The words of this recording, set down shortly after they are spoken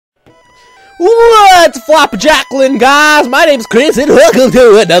What's flapjacklin', guys? My name's Chris, and welcome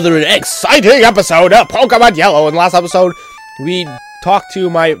to another exciting episode of Pokemon Yellow. In the last episode, we talked to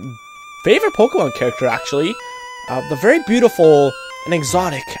my favorite Pokemon character, actually. The very beautiful and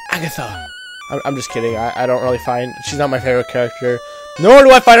exotic Agatha. I'm just kidding. I don't really find... She's not my favorite character. Nor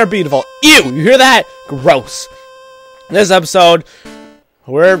do I find her beautiful. Ew! You hear that? Gross. In this episode,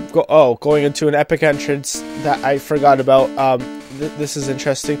 we're going into an epic entrance that I forgot about. This is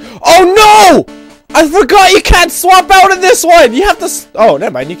interesting. Oh no! I forgot you can't swap out in this one! You have to... Oh,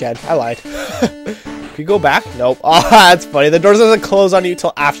 never mind. You can. I lied. Can you go back? Nope. Oh, that's funny. The doors doesn't close on you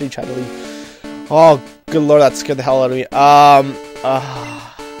until after you try to leave. Oh, good lord. That scared the hell out of me.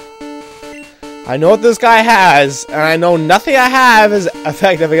 I know what this guy has, and I know nothing I have is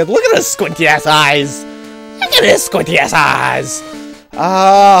effective because look at his squinty ass eyes. Look at his squinty ass eyes.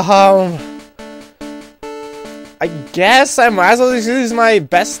 I guess I might as well use my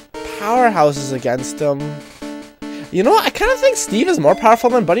best powerhouses against him. You know what? I kind of think Steve is more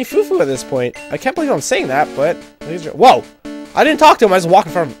powerful than Bunny Fufu at this point. I can't believe I'm saying that, but... Whoa! I didn't talk to him, I just walked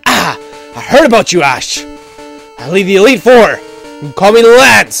in front of him. Ah! I heard about you, Ash! I lead the Elite Four! You call me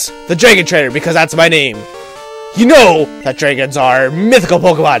Lance, the Dragon Trainer, because that's my name. You know that dragons are mythical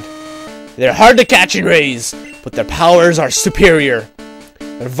Pokemon. They're hard to catch and raise, but their powers are superior.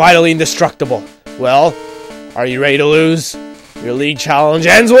 They're vitally indestructible. Well, are you ready to lose? Your league challenge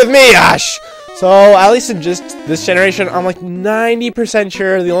ends with me, Ash! So, at least in just this generation, I'm like 90%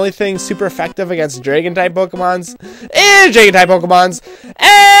 sure the only thing super effective against Dragon-type Pokemons is Dragon-type Pokemons.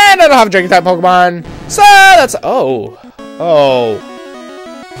 And I don't have a Dragon-type Pokemon. So, that's... Oh,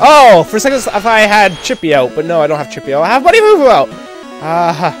 for a second I thought I had Chippy out, but no, I don't have Chippy out. I have Bunny Fufu out.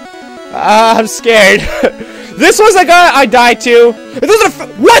 I'm scared. This was a guy I died to. It doesn't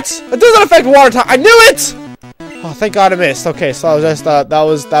what? It doesn't affect water type. I knew it! Oh, thank God I missed. Okay, so I was just that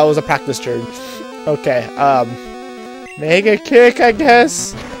was a practice turn. Okay, Mega Kick, I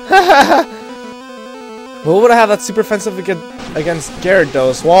guess. What would I have that's super offensive against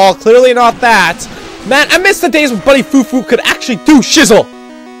Gyarados? Well, clearly not that. Man, I miss the days when Bunny Fufu could actually do shizzle.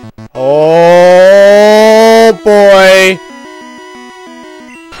 Oh boy.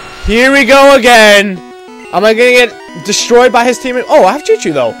 Here we go again. Am I gonna get destroyed by his teammate? Oh, I have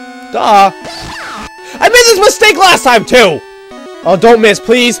Choo-Choo though. Duh. I made this mistake last time too. Oh, don't miss,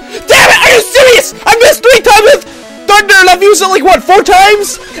 please. Damn it! Are you serious? I missed 3 times with Thunder and I've used it like what, 4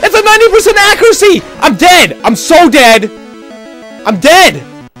 times? It's a 90% accuracy. I'm dead. I'm so dead. I'm dead.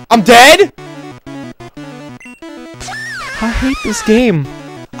 I'm dead. I hate this game.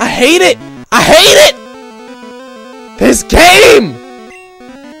 I hate it. I hate it. This game.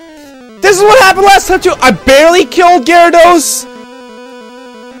 This is what happened last time too. I barely killed Gyarados.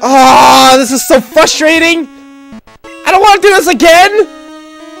 Ah, this is so frustrating. I don't want to do this again.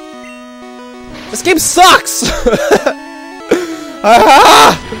 This game sucks.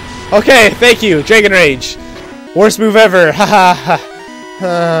 Okay, thank you. Dragon Rage. Worst move ever.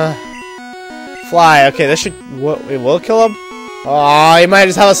 Fly. Okay, this should... It will kill him? Oh, he might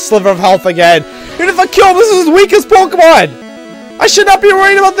just have a sliver of health again. Even if I kill him, this is his weakest Pokemon. I should not be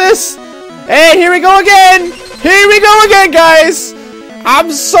worried about this. And here we go again. Here we go again, guys.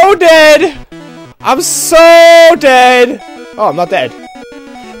 I'm so dead. I'm so dead. Oh, I'm not dead.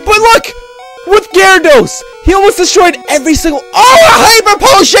 But look! With Gyarados, he almost destroyed every single... Oh, a Hyper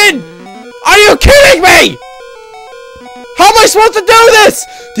Potion! Are you kidding me? How am I supposed to do this?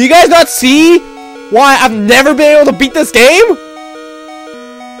 Do you guys not see why I've never been able to beat this game?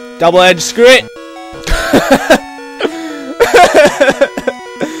 Double Edge, screw it.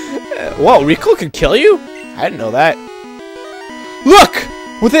 Whoa, Rico can kill you? I didn't know that. Look!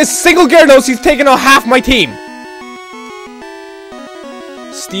 With his single Gyarados, he's taken out half my team.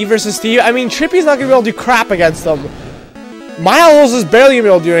 Steve versus Steve? I mean, Trippy's not gonna be able to do crap against them. Miles is barely gonna be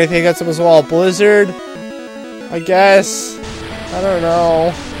able to do anything against him as well. Blizzard, I guess. I don't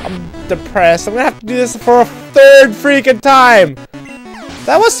know. I'm depressed. I'm gonna have to do this for a 3rd freaking time.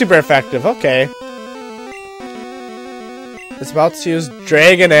 That was super effective. Okay. It's about to use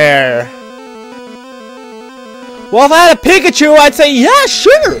Dragonair. Well, if I had a Pikachu, I'd say, yeah,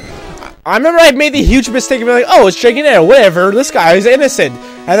 sure. I remember I made the huge mistake of being like, oh, it's Dragonair, whatever, this guy is innocent.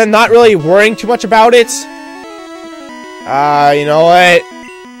 And then not really worrying too much about it. You know what?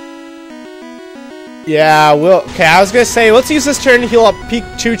 Yeah, okay, I was gonna say, let's use this turn to heal up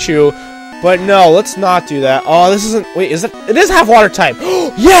Choo-Choo. But no, let's not do that. Oh, this isn't, wait, is it? It is half water type.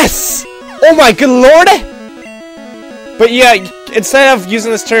 Yes! Oh my good lord! But yeah, instead of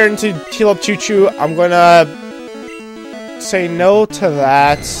using this turn to heal up Choo-Choo, I'm gonna say no to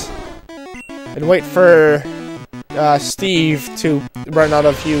that and wait for Steve to run out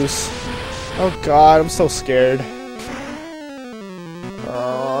of use. Oh god, I'm so scared.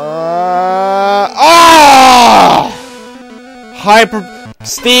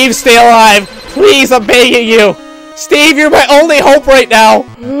 Steve, stay alive! Please, I'm begging you! Steve, you're my only hope right now!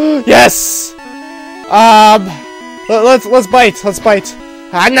 Yes! Let's bite, let's bite.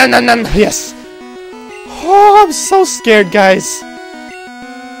 Ah, nom, nom, nom. Yes! Oh, I'm so scared, guys.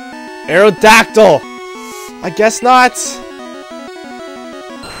 Aerodactyl! I guess not.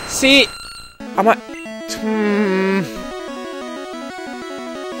 See? I'm not...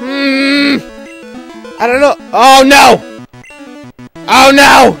 I don't know. Oh, no! Oh,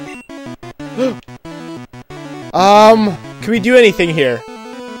 no! Can we do anything here?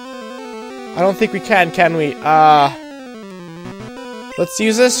 I don't think we can we? Let's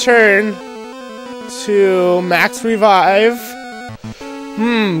use this turn to max revive.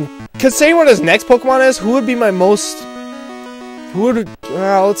 Considering what his next Pokemon is, who would be my most...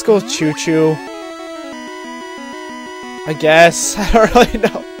 Well, let's go with Choo-Choo. I guess. I don't really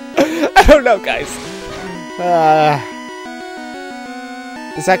know. I don't know, guys.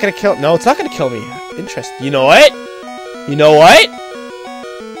 Is that gonna kill... No, it's not gonna kill me. Interesting. You know what? You know what?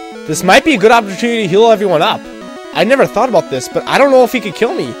 This might be a good opportunity to heal everyone up. I never thought about this, but I don't know if he could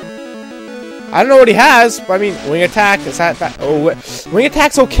kill me. I don't know what he has, but I mean, wing attack, is that oh, wing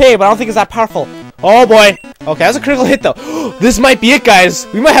attack's okay, but I don't think it's that powerful. Oh boy. Okay, that's a critical hit though. This might be it, guys.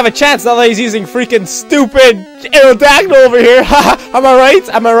 We might have a chance now that he's using freaking stupid Aerodactyl over here. Am I right?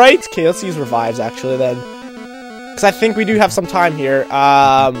 Am I right? Okay, let's use revives actually then. Because I think we do have some time here.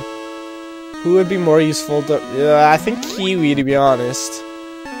 Who would be more useful to... I think Kiwi, to be honest.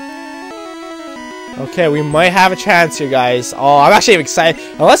 Okay, we might have a chance here, guys. Oh, I'm actually excited.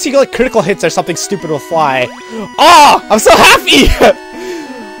 Unless you get like critical hits or something stupid will fly. Oh, I'm so happy!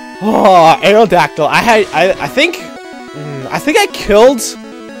 Oh, Aerodactyl. I think I killed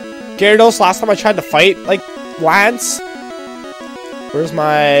Gyarados last time I tried to fight, like, Lance. Where's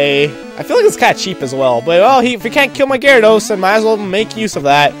my... I feel like it's kind of cheap as well. But, well, if he can't kill my Gyarados, then might as well make use of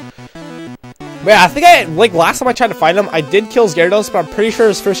that. But yeah, I think like, last time I tried to fight him, I did kill Gyarados, but I'm pretty sure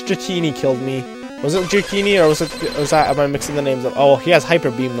his first Dratini killed me. Was it Dratini, or was that, am I mixing the names up? Oh, he has Hyper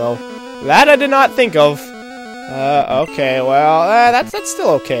Beam, though. That I did not think of. Okay, well, that's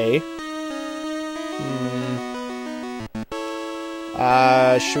still okay.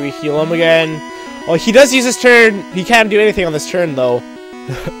 Should we heal him again? Oh, he does use his turn. He can't do anything on this turn, though.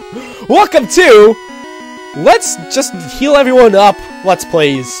 Welcome to Let's Just Heal Everyone Up Let's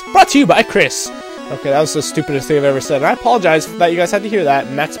Plays. Brought to you by Chris. Okay, that was the stupidest thing I've ever said. And I apologize that you guys had to hear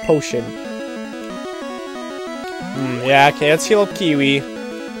that. Max Potion. Yeah, okay, let's heal up Kiwi.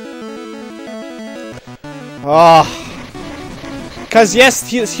 Oh. Because, yes,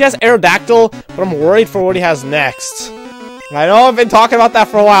 he has Aerodactyl, but I'm worried for what he has next. I know I've been talking about that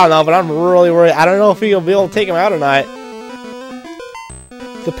for a while now, but I'm really worried. I don't know if we'll be able to take him out or not.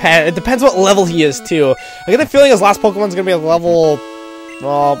 It depends what level he is, too. I get the feeling his last Pokemon's gonna be a level...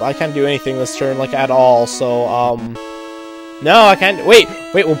 Well, I can't do anything this turn, like, at all, so, no, I can't... Wait,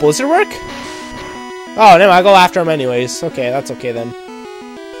 will Blizzard work? Oh, no, I go after him anyways. Okay, that's okay then.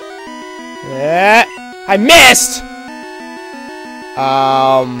 Yeah, I missed!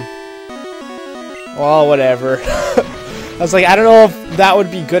 Well, whatever. I was like, I don't know if that would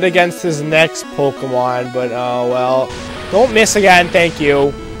be good against his next Pokemon, but, oh, well. Don't miss again, thank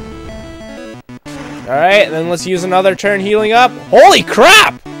you. Alright, then let's use another turn healing up. Holy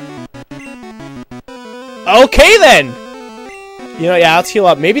crap! Okay, then! You know, yeah, let's heal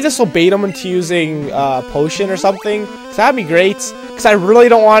up. Maybe this will bait him into using, Potion or something. Because that'd be great. Because I really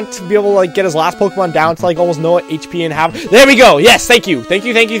don't want to be able to, like, get his last Pokemon down to, like, almost no HP and have... There we go! Yes, thank you! Thank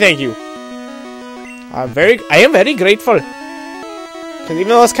you, thank you, thank you! I am very grateful. Because even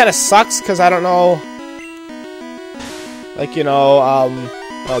though this kind of sucks, because I don't know... Like, you know,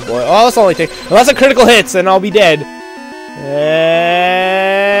 oh boy. Oh, this only takes... Unless it critical hits, then I'll be dead.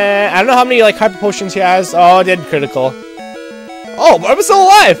 I don't know how many, like, Hyper Potions he has. Oh, it did critical. Oh, but I'm still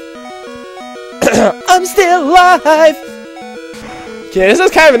alive! I'm still alive! Okay, this is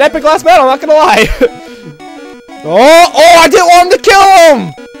kind of an epic last battle, I'm not gonna lie. Oh, I didn't want him to kill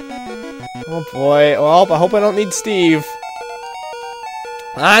him! Oh boy, well, I hope I don't need Steve.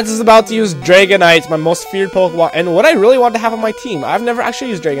 Lance is about to use Dragonite, my most feared Pokemon, and what I really want to have on my team. I've never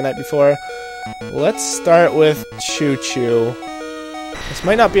actually used Dragonite before. Let's start with Choo-Choo. This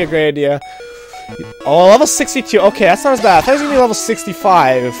might not be a great idea. Oh, level 62. Okay, that's not as bad. I thought it was gonna be level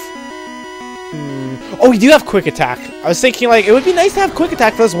 65. Oh, we do have Quick Attack. I was thinking, like, it would be nice to have Quick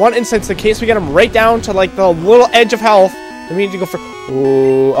Attack for this one instance in case we get him right down to, like, the little edge of health. And we need to go for...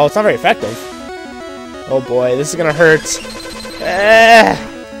 Ooh. Oh, it's not very effective. Oh, boy. This is gonna hurt.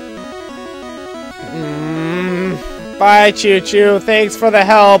 Bye, Choo-Choo. Thanks for the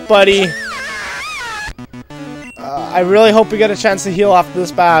help, buddy. I really hope we get a chance to heal after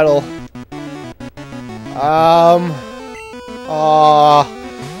this battle. I'm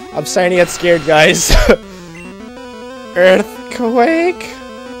starting to get scared, guys. Earthquake?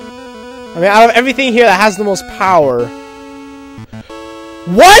 I mean, out of everything here, that has the most power.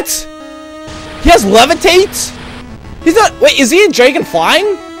 What? He has levitate? He's not. Wait, is he a dragon flying?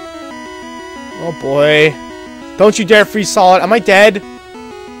 Oh boy. Don't you dare freeze solid. Am I dead?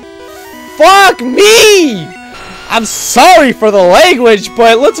 Fuck me! I'm sorry for the language,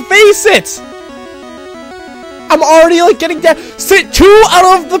 but let's face it. I'm already like getting dead. Sit 2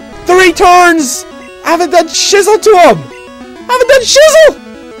 out of the 3 turns. I haven't done shizzle to him. I haven't done shizzle.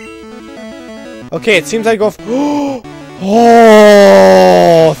 Okay, it seems I go.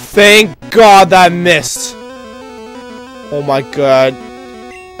 Oh, thank God that missed. Oh my God.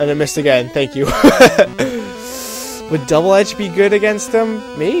 And it missed again. Thank you. Would double edge be good against him?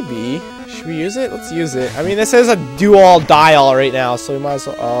 Maybe. Should we use it? Let's use it. I mean, this is a do-all, die-all right now, so we might as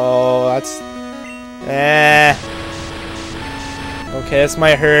well. Oh, that's. Okay, this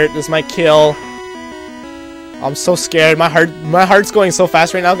might hurt. This might kill. I'm so scared. My heart's going so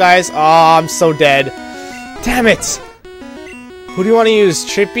fast right now, guys. Oh, I'm so dead. Damn it. Who do you want to use?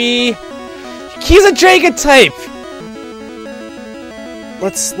 Trippy? He's a dragon type.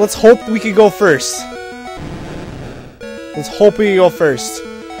 Let's hope we could go first. Let's hope we can go first.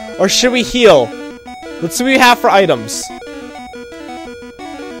 Or should we heal? Let's see what we have for items.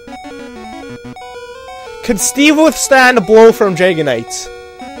 Could Steve withstand a blow from Dragonite?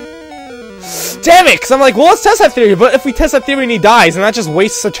 Damn it! Because I'm like, well, let's test that theory. But if we test that theory and he dies, and that just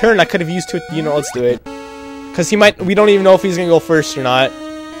wastes a turn I could have used to, you know, let's do it. Because he might, we don't even know if he's going to go first or not.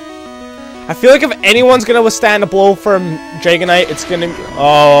 I feel like if anyone's going to withstand a blow from Dragonite, it's going to be...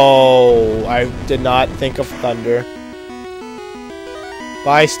 Oh, I did not think of Thunder.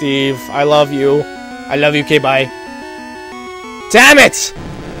 Bye, Steve. I love you. I love you, okay, bye. Damn it!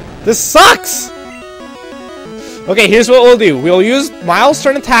 This sucks! Okay, here's what we'll do. We'll use Miles'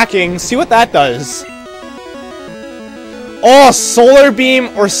 turn attacking, see what that does. Oh, Solar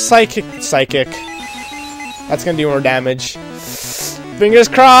Beam or Psychic. That's gonna do more damage. Fingers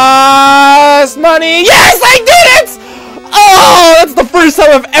crossed! Money! Yes, I did it! Oh, that's the first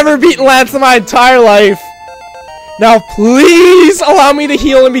time I've ever beaten Lance in my entire life. Now, please allow me to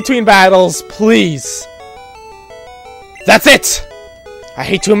heal in between battles. Please. That's it! I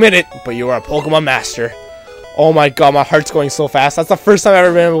hate to admit it, but you are a Pokemon master. Oh my God, my heart's going so fast. That's the first time I've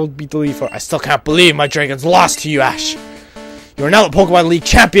ever been able to beat the Leaf. I still can't believe my Dragon's lost to you, Ash. You are now the Pokemon League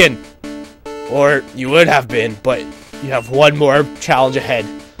champion. Or you would have been, but you have one more challenge ahead.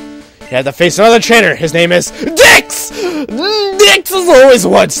 You have to face another trainer. His name is Dix! Dix is always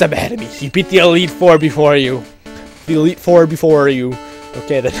one step ahead of me. He beat the Elite Four before you. The Elite Four before you.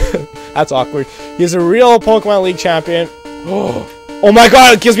 Okay, then. That's awkward. He's a real Pokemon League champion. Oh my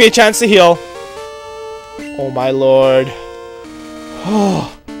God, it gives me a chance to heal. Oh my lord.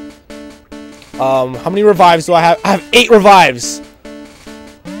 How many revives do I have? I have 8 revives.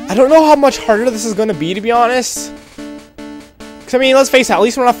 I don't know how much harder this is going to be, to be honest. Because, I mean, let's face it, at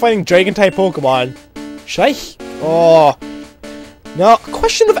least we're not fighting Dragon-type Pokemon. Should I? Oh. Now,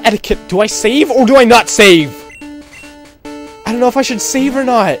 question of etiquette. Do I save or do I not save? I don't know if I should save or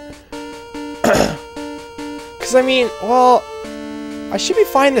not. Because, I mean, well, I should be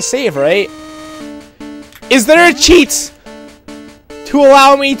fine to save, right? Is there a cheat to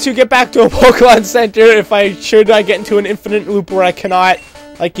allow me to get back to a Pokemon Center if I should I get into an infinite loop where I cannot,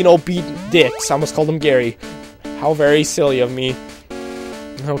 like, you know, beat Dix? I almost called him Gary. How very silly of me.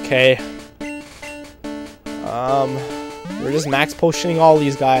 Okay. We're just max potioning all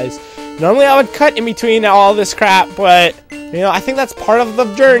these guys. Normally I would cut in between all this crap, but, you know, I think that's part of the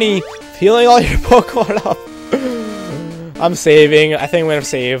journey. Healing all your Pokemon up. I'm saving. I think I'm gonna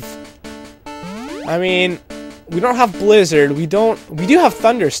save. I mean, we don't have Blizzard. We do have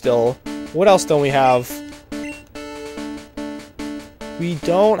Thunder still. What else don't we have? We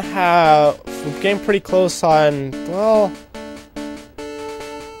don't have... We're getting pretty close on... Well...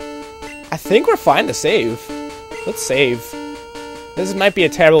 I think we're fine to save. Let's save. This might be a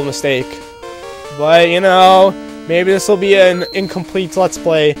terrible mistake. But, you know, maybe this will be an incomplete Let's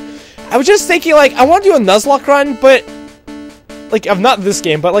Play. I was just thinking, like, I want to do a Nuzlocke run, but... Like, of not this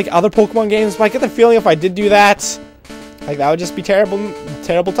game, but like other Pokemon games. But I get the feeling if I did do that, like that would just be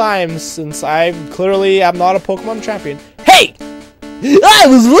terrible times. Since I clearly am not a Pokemon champion. Hey, I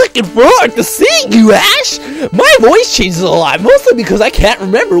was looking forward to seeing you, Ash. My voice changes a lot, mostly because I can't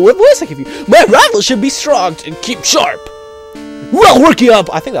remember what voice I give you. My rival should be strong and keep sharp. Well, working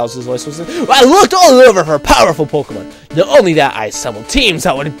up, I think that was his voice. I looked all over for powerful Pokemon. Not only that, I assembled teams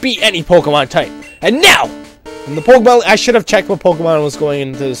that would beat any Pokemon type. And now, from the Pokemon, I should have checked what Pokemon was going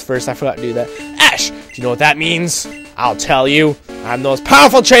into this first. I forgot to do that. Ash, do you know what that means? I'll tell you. I'm the most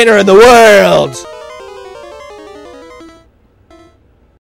powerful trainer in the world.